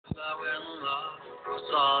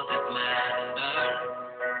all that mattered.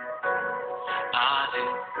 I do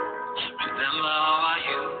remember how I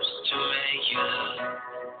used to make you look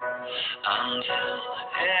until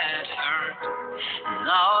it hurt.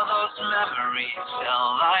 Now those memories feel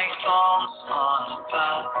like thorns on a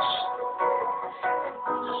patch.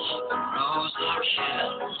 A rose I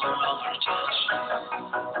can no longer touch.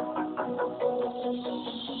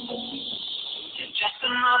 You're just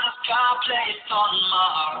another scar placed on my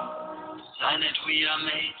heart. Sign that we are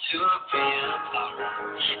made to be apart.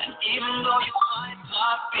 And even though you might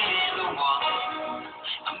not be the one,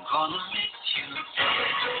 I'm gonna miss you.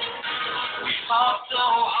 We fought so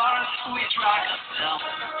hard, we dragged ourselves,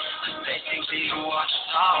 and basically watched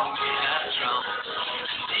how we had drowned.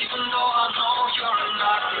 And even though I know you're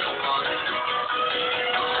not the one,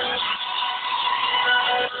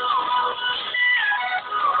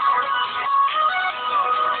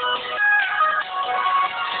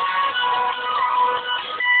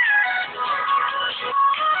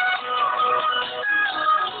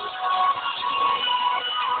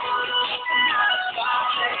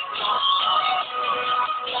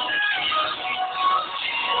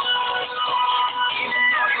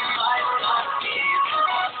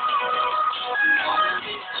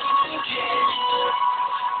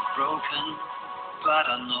 broken, but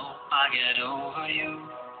I know I get over you.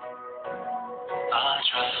 I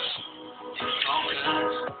try to focus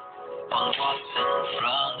on what's in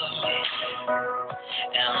front of me,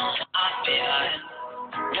 and not behind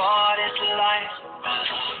what is life with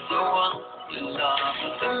the one you love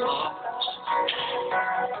the most.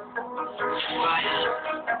 Who I am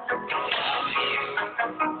without you.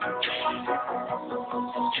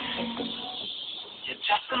 You're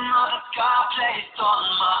just another scar placed on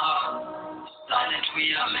my heart. Sign that we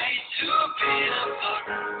are made to be apart.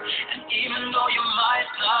 And even though you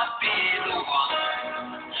might not be the one,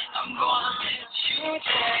 I'm gonna miss you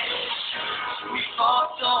today. We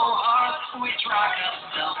fought so hard, we dragged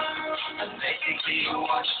ourselves, and basically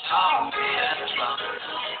watched how we had drowned.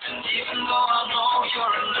 And even though I know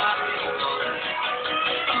you're not the one,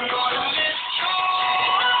 I'm gonna miss you.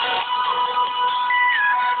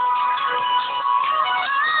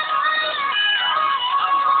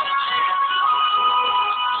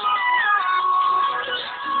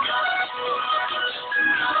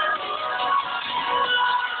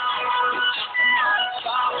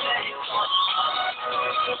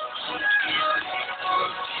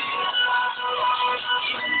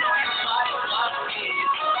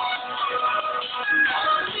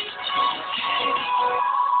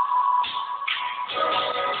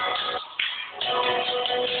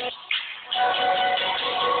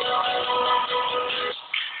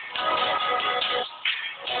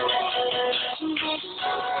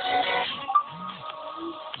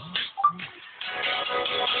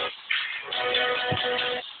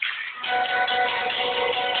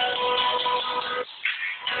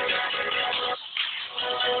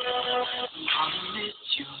 I miss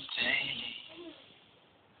you daily.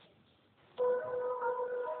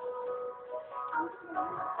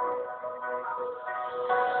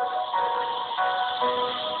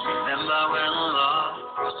 Remember when love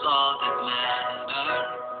was all that mattered?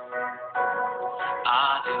 I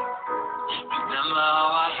do remember how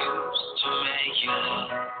I used to make you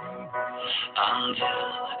look until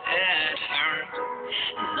it hurt.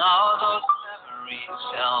 Now those memories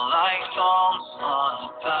feel like thorns on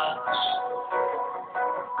a patch.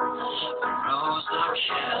 A rose I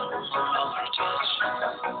can no longer touch.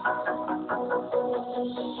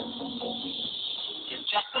 You're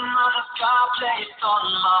just another scar placed on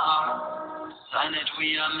my heart. Sign that we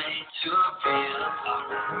are made to be apart.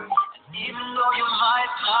 And even though you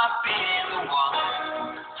might not be the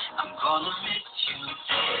one, I'm gonna miss you.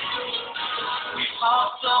 We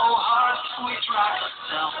fought so hard, we dragged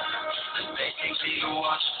ourselves, and basically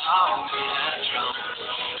watched how we had drowned.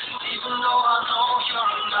 And even though I know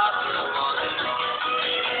you're not